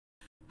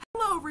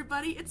Hello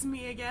everybody, it's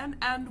me again,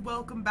 and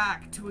welcome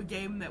back to a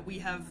game that we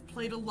have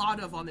played a lot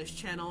of on this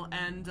channel,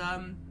 and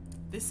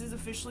this is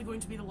officially going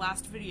to be the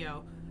last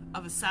video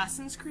of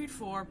Assassin's Creed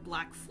 4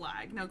 Black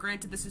Flag. Now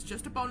granted, this is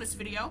just a bonus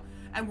video,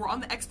 and we're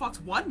on the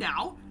Xbox One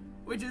now,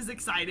 which is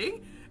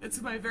exciting.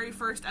 It's my very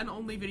first and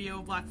only video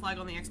of Black Flag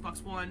on the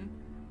Xbox One.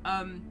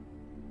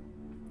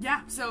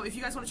 Yeah, so if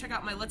you guys want to check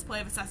out my Let's Play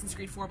of Assassin's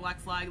Creed 4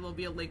 Black Flag, there'll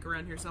be a link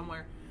around here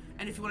somewhere.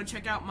 And if you want to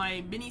check out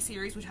my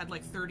mini-series, which had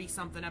like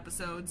 30-something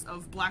episodes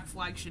of Black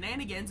Flag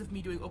shenanigans, of me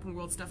doing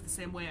open-world stuff the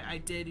same way I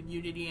did in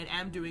Unity and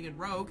am doing in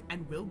Rogue,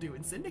 and will do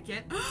in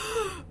Syndicate,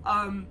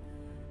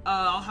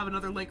 I'll have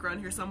another link around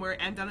here somewhere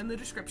and down in the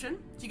description,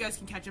 so you guys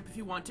can catch up if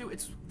you want to.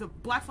 It's the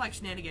Black Flag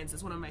shenanigans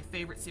is one of my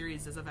favorite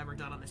series I've ever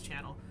done on this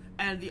channel.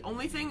 And the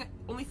only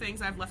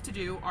things I have left to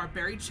do are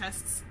buried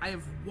chests. I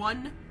have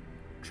one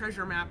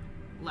treasure map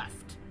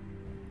left,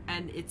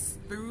 and it's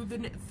through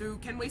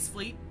Kenway's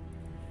fleet.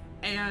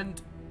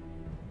 And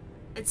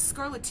it's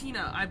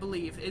Scarlatina, I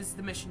believe, is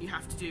the mission you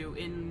have to do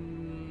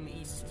in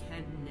East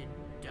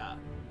Canada,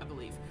 I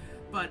believe.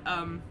 But,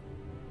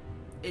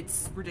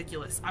 it's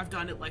ridiculous. I've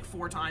done it like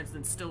 4 times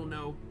and still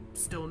no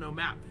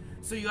map.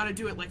 So you gotta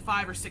do it like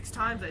 5 or 6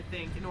 times, I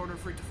think, in order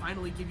for it to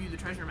finally give you the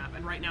treasure map.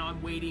 And right now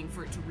I'm waiting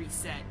for it to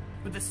reset.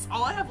 But this is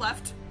all I have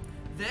left.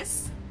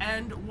 This,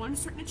 and one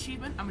certain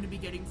achievement I'm gonna be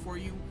getting for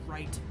you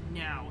right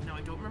now. Now,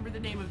 I don't remember the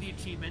name of the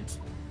achievement,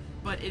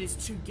 but it is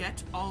to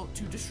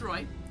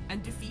destroy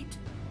and defeat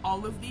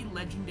all of the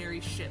legendary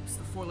ships,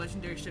 the 4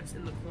 legendary ships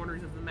in the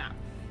corners of the map.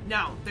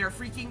 Now, they're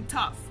freaking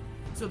tough,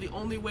 so the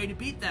only way to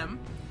beat them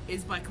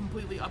is by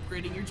completely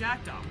upgrading your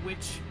Jackdaw,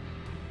 which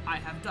I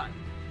have done.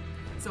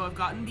 So I've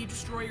gotten the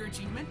Destroyer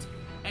achievement,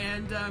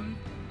 and,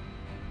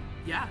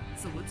 yeah,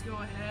 so let's go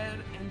ahead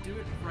and do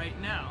it right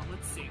now.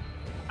 Let's see.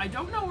 I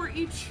don't know where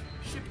each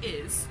ship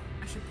is.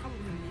 I should probably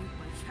mute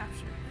my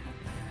capture.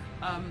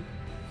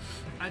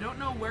 I don't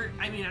know where,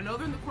 I mean, I know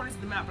they're in the corners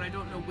of the map, but I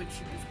don't know which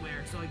ship is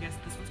where, so I guess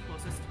this one's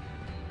closest.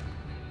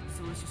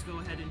 So let's just go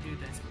ahead and do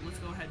this. But let's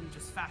go ahead and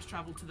just fast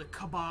travel to the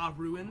Kaaba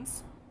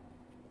ruins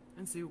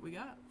and see what we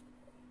got.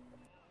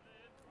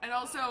 And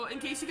also, in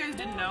case you guys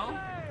didn't know,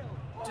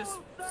 just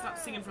stop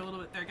singing for a little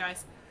bit there,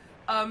 guys.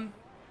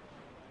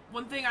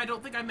 One thing I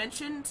don't think I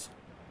mentioned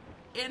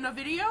in a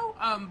video,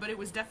 but it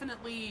was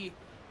definitely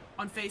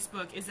on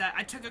Facebook, is that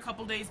I took a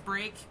couple days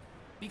break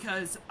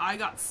because I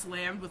got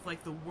slammed with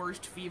like the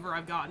worst fever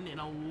I've gotten in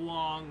a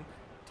long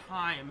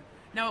time.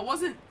 Now, it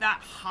wasn't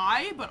that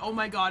high, but oh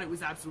my god, it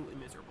was absolutely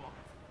miserable.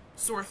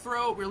 Sore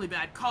throat, really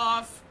bad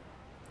cough.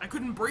 I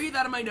couldn't breathe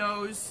out of my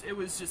nose. It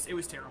was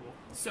terrible.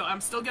 So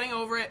I'm still getting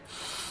over it.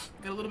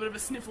 Got a little bit of a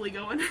sniffly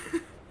going.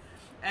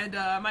 And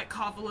I might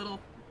cough a little,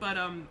 but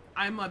I'm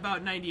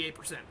about 98%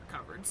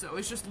 recovered, so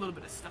it's just a little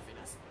bit of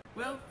stuffiness.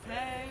 We'll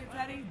pay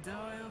Paddy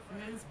Doyle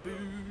for his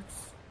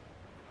boots.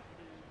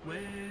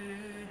 Way,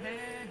 hey,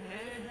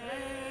 hey,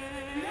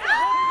 hey.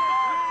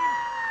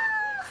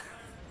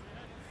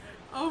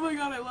 Oh my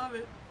god, I love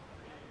it.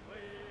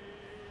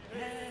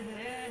 Hey,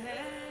 hey,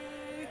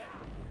 hey.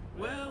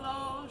 We'll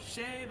all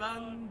shave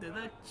under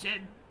the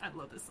chin. I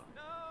love this song.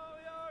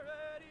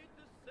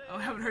 Oh,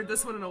 I haven't heard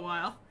this one in a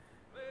while.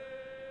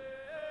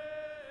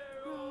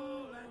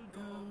 Roll and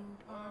go,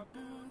 our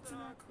boots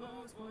and our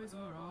clothes, boys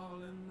are all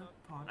in the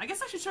pond. I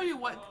guess I should show you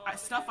what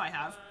stuff I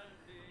have.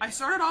 I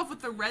started off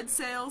with the red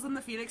sails and the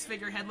phoenix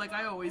figurehead like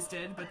I always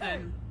did, but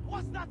then...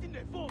 What's that in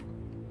there for?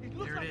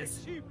 There it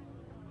is.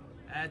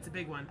 It's a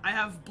big one. I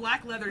have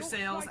black leather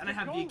sails, and I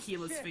have the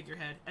Aquila's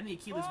figurehead. And the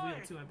Aquila's wheel,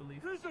 too, I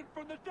believe. Risen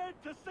from the dead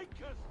to sink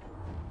us.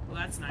 Well,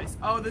 that's nice.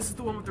 Oh, this is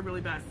the one with the really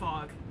bad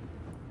fog.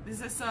 Is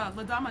this,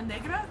 La Dama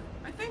Negra,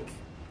 I think?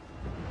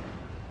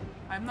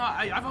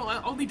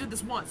 I've only did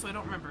this once, so I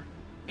don't remember.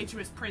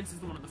 HMS Prince is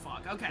the one in the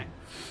fog. Okay.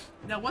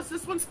 Now, what's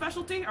this one's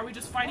specialty? Are we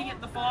just fighting it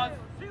in the fog?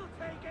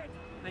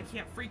 And I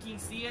can't freaking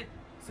see it,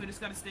 so I just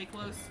gotta stay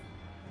close.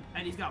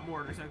 And he's got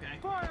mortars, okay.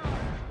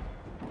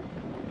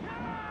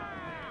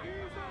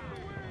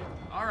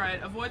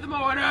 Alright, avoid the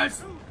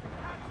mortars!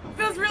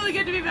 Feels really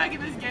good to be back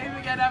in this game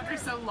again after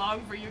so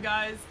long for you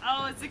guys.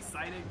 Oh, it's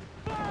exciting.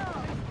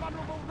 Yeah,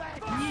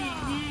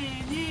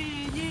 yeah,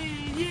 yeah,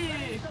 yeah,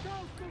 yeah.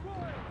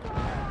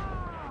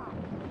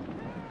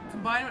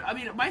 I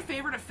mean, my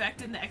favorite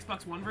effect in the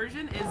Xbox One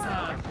version is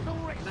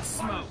the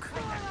smoke.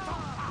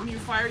 When you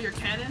fire your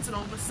cannons, and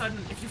all of a sudden,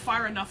 if you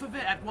fire enough of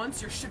it at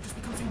once, your ship just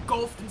becomes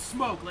engulfed in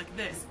smoke like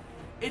this.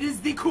 It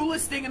is the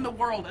coolest thing in the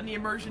world, and the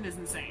immersion is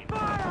insane. And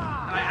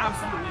I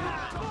absolutely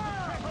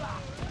love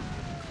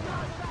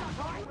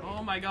it.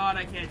 Oh my god,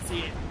 I can't see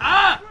it.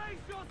 Ah!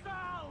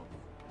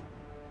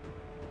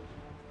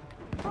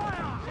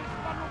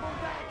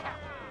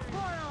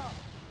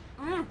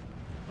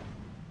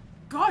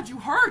 God, you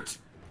hurt!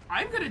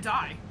 I'm gonna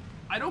die.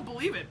 I don't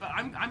believe it, but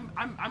I'm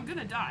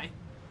gonna die.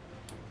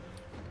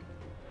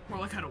 More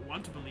like I don't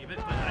want to believe it,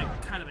 but I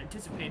kind of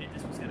anticipated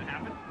this was gonna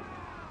happen.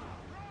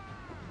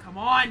 Come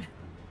on!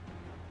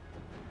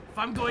 If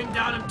I'm going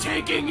down, I'm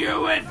taking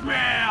you with me!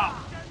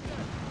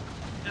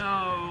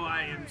 Oh,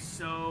 I am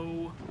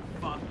so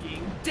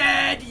fucking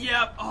dead,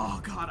 Yep.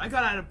 Oh god, I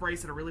got out of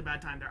brace at a really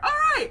bad time there.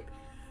 Alright!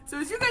 So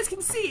as you guys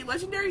can see,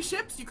 legendary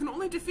ships, you can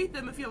only defeat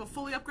them if you have a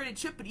fully upgraded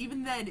ship, but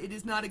even then, it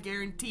is not a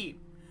guarantee.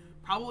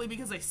 Probably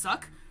because I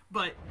suck,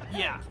 but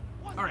yeah.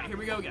 Alright, here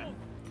we go again.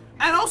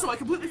 And also, I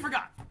completely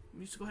forgot. Let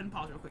me just go ahead and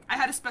pause real quick. I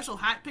had a special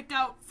hat picked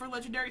out for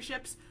legendary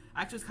ships.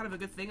 Actually, it's kind of a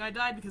good thing I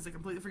died because I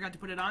completely forgot to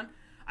put it on.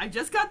 I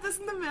just got this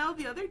in the mail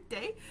the other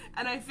day,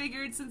 and I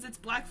figured since it's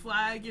Black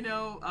Flag, you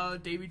know,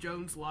 Davy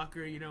Jones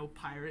locker, you know,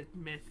 pirate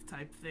myth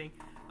type thing,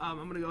 I'm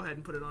gonna go ahead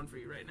and put it on for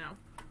you right now.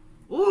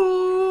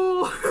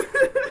 Ooh!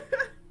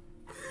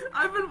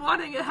 I've been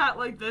wanting a hat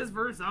like this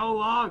for so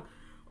long.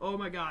 Oh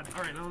my god.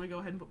 Alright, now let me go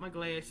ahead and put my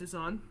glasses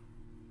on.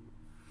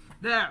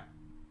 There.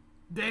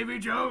 Davy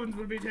Jones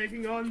will be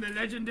taking on the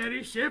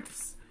legendary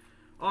ships.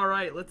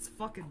 Alright, let's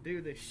fucking do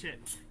this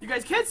shit. You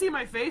guys can't see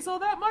my face all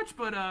that much,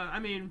 but, I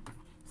mean,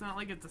 it's not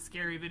like it's a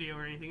scary video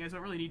or anything. You guys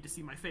don't really need to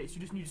see my face.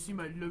 You just need to see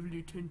my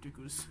lovely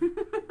tentacles.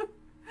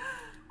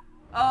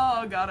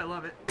 Oh god, I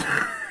love it.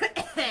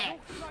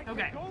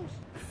 Okay.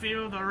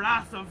 Feel the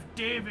wrath of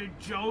Davy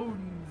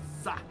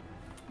Jones. Let's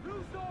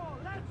move.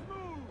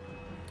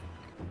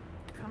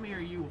 Come here,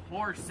 you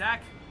whore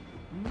sack.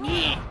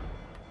 Nyeh.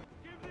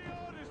 Give the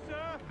orders,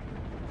 sir.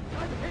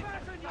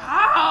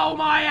 Ow,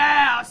 my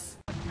ass!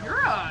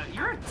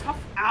 You're a tough,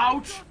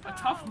 ouch, a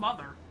tough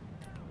mother.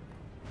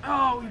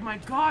 Oh my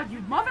god,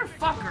 you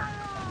motherfucker.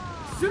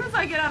 As soon as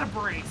I get out of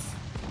brace,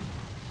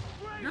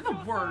 you're the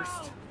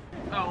worst.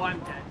 Oh, I'm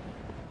dead.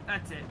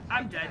 That's it.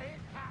 I'm dead.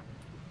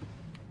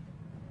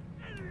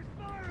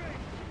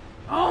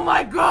 Oh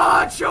my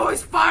god, she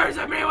always fires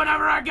at me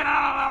whenever I get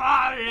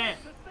out of it.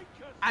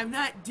 I'm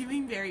not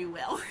doing very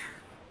well.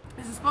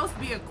 This is supposed to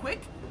be a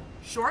quick,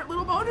 short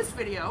little bonus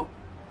video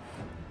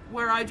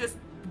where I just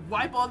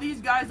wipe all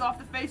these guys off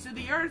the face of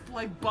the earth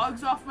like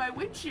bugs off my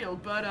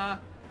windshield,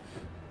 but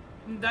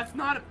that's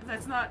not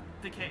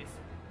the case.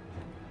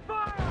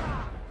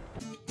 Fire!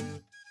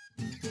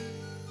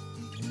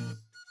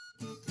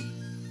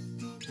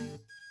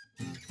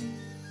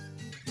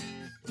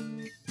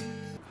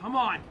 Come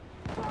on.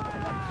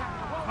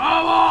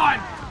 Come on!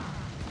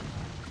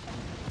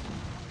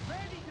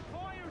 Ready to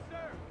fire,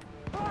 sir.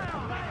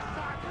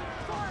 Fire!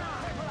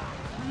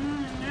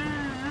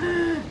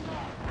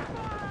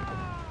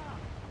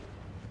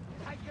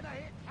 Taking a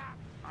hit, Cap.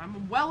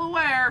 I'm well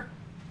aware,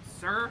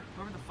 sir,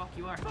 whoever the fuck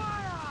you are.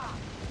 Fire!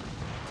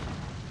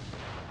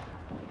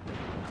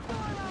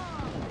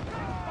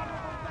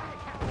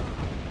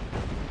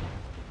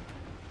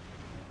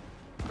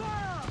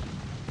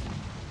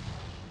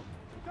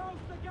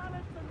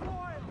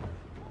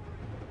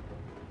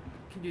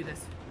 I can do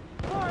this.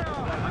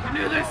 I can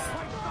do this!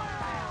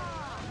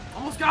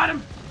 Almost got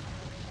him!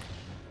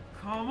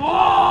 Come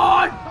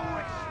on!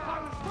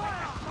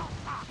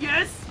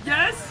 Yes!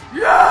 Yes!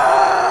 Yeah!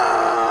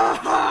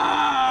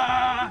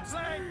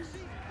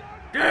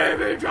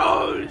 Davy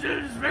Jones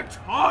is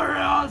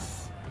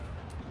victorious!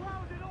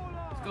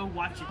 Let's go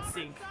watch it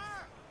sink.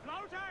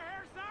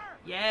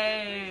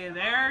 Yay!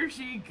 There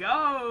she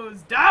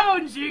goes!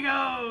 Down she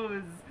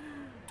goes!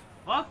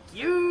 Fuck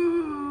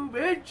you,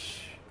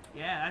 bitch!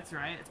 Yeah, that's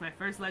right. It's my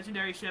first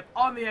legendary ship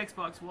on the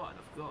Xbox One,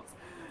 of course.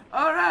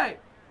 Alright!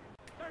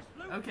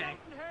 Okay.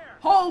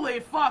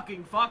 Holy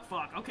fucking fuck.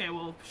 Okay,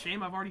 well,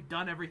 shame I've already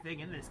done everything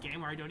in this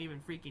game where I don't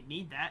even freaking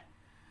need that.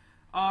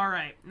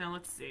 Alright, now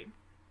let's see.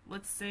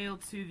 Let's sail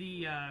to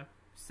the,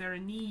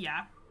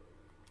 Serenia.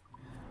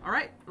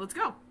 Alright, let's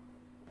go.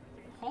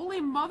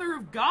 Holy mother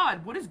of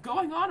God, what is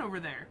going on over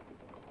there?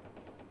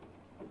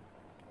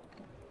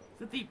 Is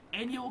that the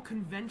annual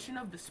convention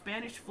of the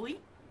Spanish fleet?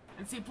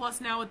 And see, plus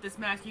now with this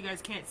mask, you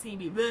guys can't see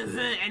me,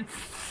 and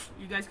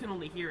you guys can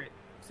only hear it.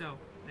 So,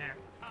 there.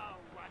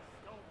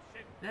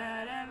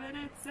 That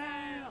evident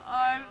sail.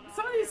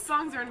 Some of these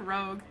songs are in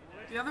Rogue.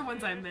 The other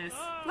ones I miss.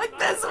 Like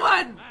this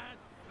one!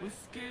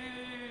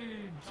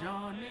 Whiskey,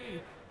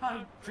 Johnny,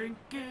 I'll drink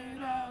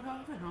it out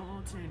of an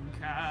old tin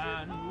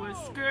can.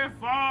 Whiskey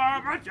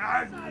for my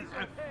Johnny.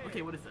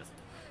 Okay, what is this?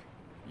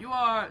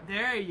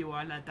 There you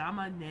are, La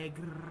Dama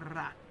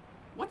Negra.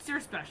 What's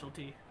your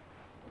specialty?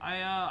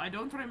 I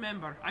don't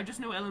remember. I just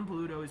know Ellen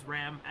Pluto is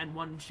Ram, and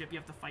one ship you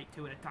have to fight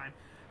two at a time.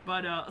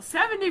 But,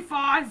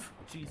 75!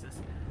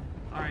 Jesus.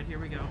 Alright, here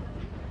we go.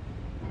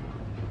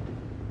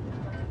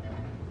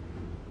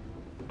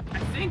 I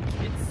think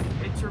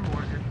it's your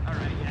mortar.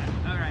 Alright, yeah.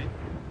 Alright.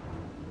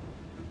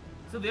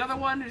 So the other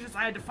one is just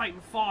I had to fight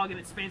in fog and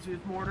it spans me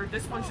with mortar.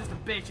 This one's just a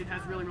bitch. It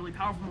has really, really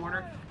powerful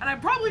mortar. And I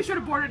probably should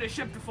have boarded a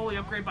ship to fully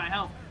upgrade my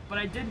health, but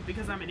I didn't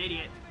because I'm an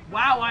idiot.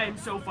 Wow, I am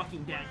so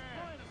fucking dead.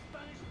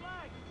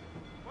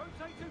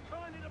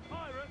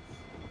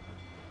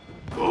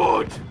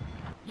 Good!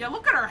 Yeah,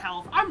 look at her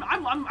health.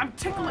 I'm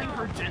tickling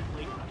her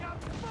gently.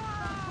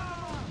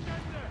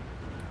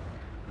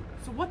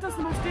 So what does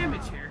the most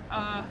damage here?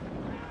 Got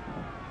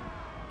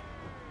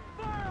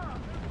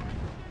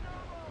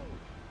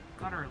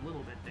her a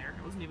little bit there.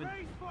 It wasn't even...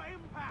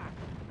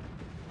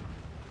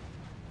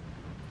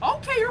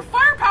 Okay, your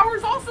firepower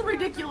is also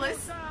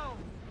ridiculous!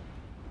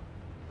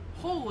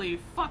 Holy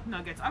fuck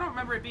nuggets. I don't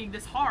remember it being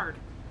this hard.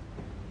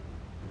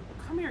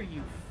 Come here,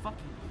 you fucking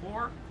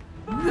whore.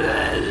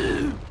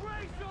 Brace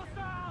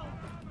yourself!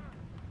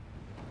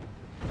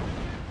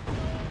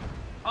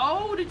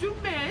 Oh, did you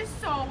miss?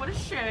 Oh, what a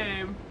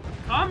shame.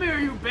 Come here,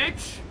 you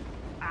bitch.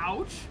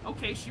 Ouch.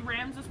 Okay, she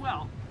rams as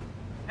well.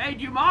 Hey,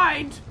 do you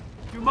mind?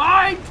 Do you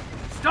mind?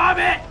 Stop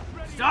it!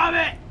 Stop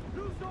it!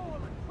 Loose all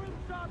and trim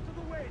sharp to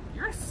the wind.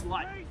 You're a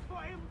slut. Brace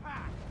for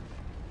impact.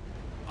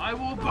 I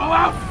will go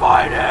out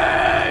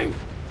fighting!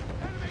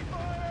 Enemy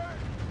fire!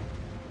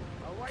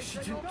 She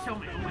didn't kill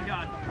me. Oh my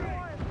god.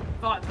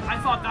 I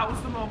thought that was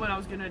the moment I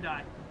was gonna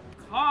die.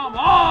 Come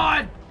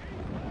on!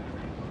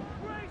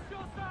 Brace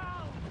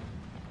yourself!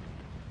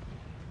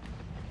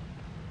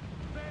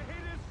 They're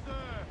hit us,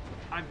 sir.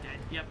 I'm dead.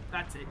 Yep,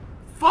 that's it.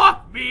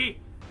 Fuck me!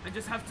 I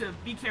just have to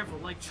be careful.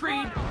 Like,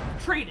 trade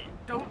it.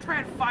 Don't try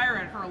and fire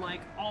at her,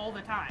 like, all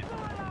the time.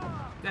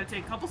 Gotta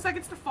take a couple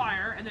seconds to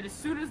fire, and then as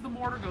soon as the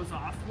mortar goes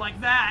off, like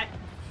that,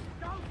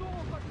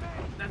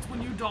 that's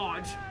when you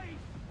dodge.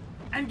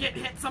 And get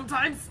hit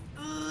sometimes.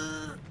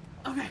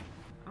 Okay.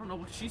 I don't know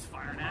what she's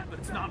firing at, but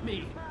it's not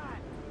me.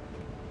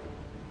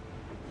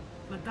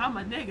 La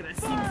Dama Negra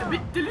seems a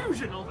bit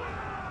delusional.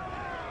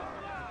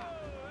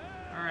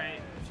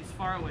 Alright, she's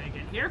far away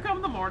again. Here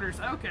come the mortars.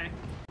 Okay.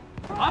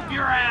 Up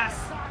your ass!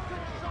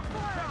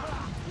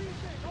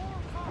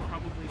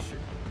 Probably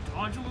should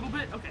dodge a little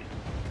bit. Okay.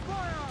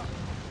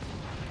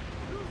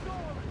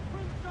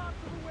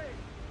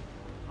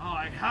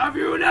 I have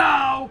you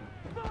now!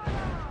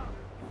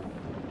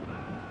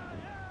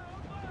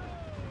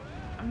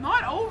 I'm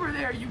not over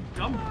there, you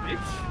dumb bitch!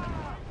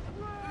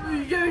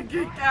 You gotta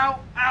get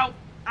out! Ow!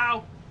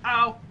 Ow!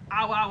 Ow!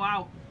 Ow! Ow!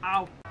 Ow!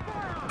 Ow!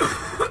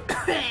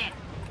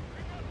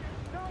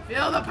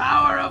 Feel the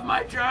power of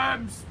my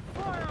germs!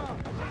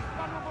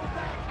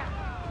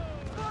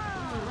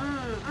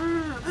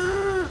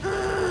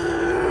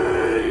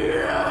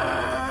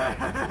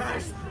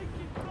 Yes!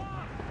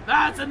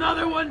 That's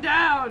another one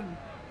down!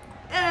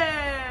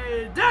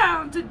 Hey!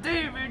 Down to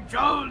Davy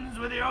Jones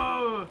with you!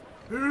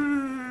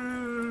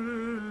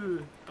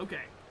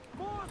 Okay.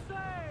 More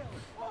sail!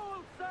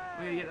 All sail!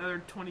 We gotta get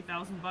another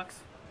 20,000 bucks.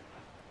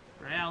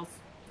 Reals.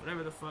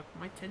 Whatever the fuck.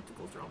 My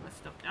tentacles are all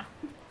messed up now.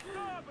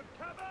 Starboard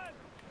cabin!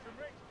 Some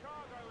rich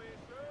cargo here,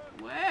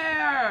 sir.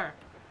 Where?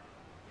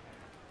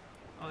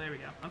 Oh, there we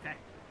go. Okay.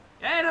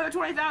 Yay, another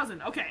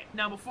 20,000. Okay,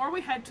 now before we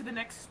head to the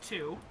next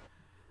two,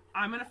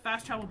 I'm gonna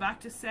fast travel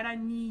back to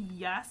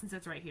Serranilla, since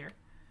that's right here.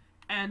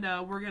 And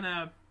we're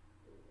gonna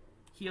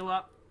heal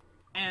up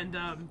and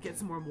get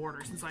some more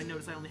mortars, since I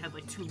noticed I only had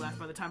like 2 left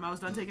by the time I was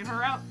done taking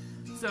her out.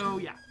 So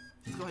yeah,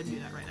 let's go ahead and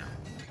do that right now.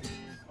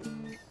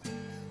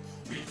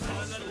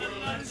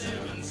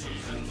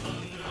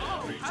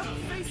 Oh, have a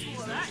face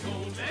full of that, you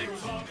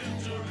bitch.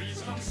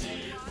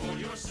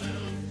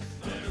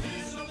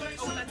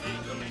 Oh, that's it.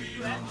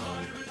 Do that.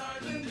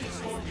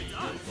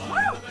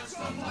 Woo!